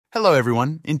Hello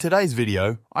everyone, in today's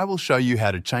video, I will show you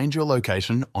how to change your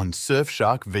location on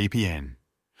Surfshark VPN.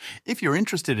 If you're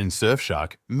interested in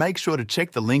Surfshark, make sure to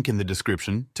check the link in the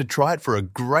description to try it for a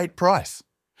great price.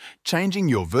 Changing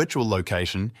your virtual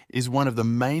location is one of the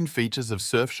main features of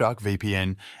Surfshark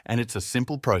VPN, and it's a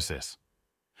simple process.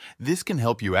 This can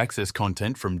help you access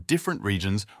content from different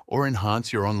regions or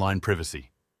enhance your online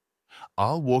privacy.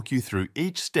 I'll walk you through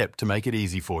each step to make it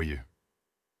easy for you.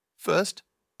 First,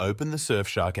 open the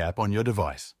Surfshark app on your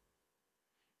device.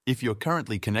 If you're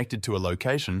currently connected to a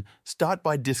location, start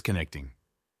by disconnecting.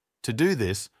 To do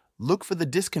this, look for the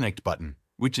Disconnect button,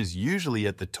 which is usually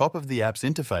at the top of the app's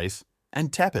interface,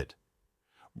 and tap it.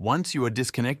 Once you are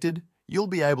disconnected, you'll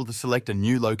be able to select a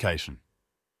new location.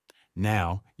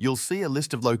 Now, you'll see a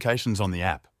list of locations on the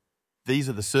app. These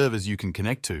are the servers you can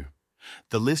connect to.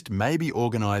 The list may be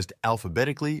organized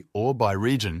alphabetically or by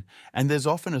region, and there's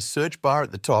often a search bar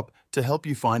at the top to help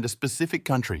you find a specific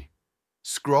country.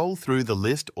 Scroll through the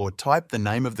list or type the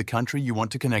name of the country you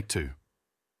want to connect to.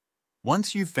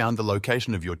 Once you've found the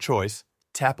location of your choice,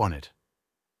 tap on it.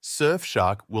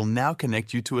 Surfshark will now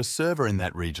connect you to a server in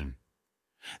that region.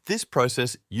 This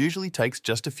process usually takes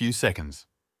just a few seconds.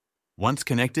 Once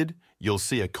connected, you'll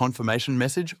see a confirmation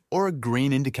message or a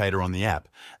green indicator on the app,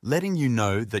 letting you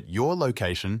know that your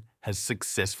location has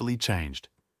successfully changed.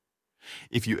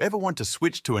 If you ever want to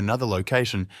switch to another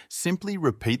location, simply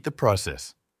repeat the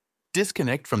process.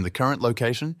 Disconnect from the current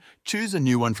location, choose a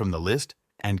new one from the list,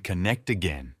 and connect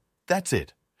again. That's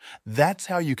it. That's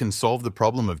how you can solve the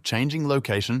problem of changing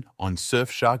location on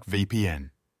Surfshark VPN.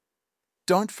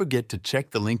 Don't forget to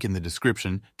check the link in the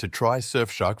description to try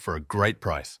Surfshark for a great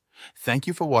price. Thank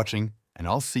you for watching, and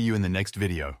I'll see you in the next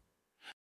video.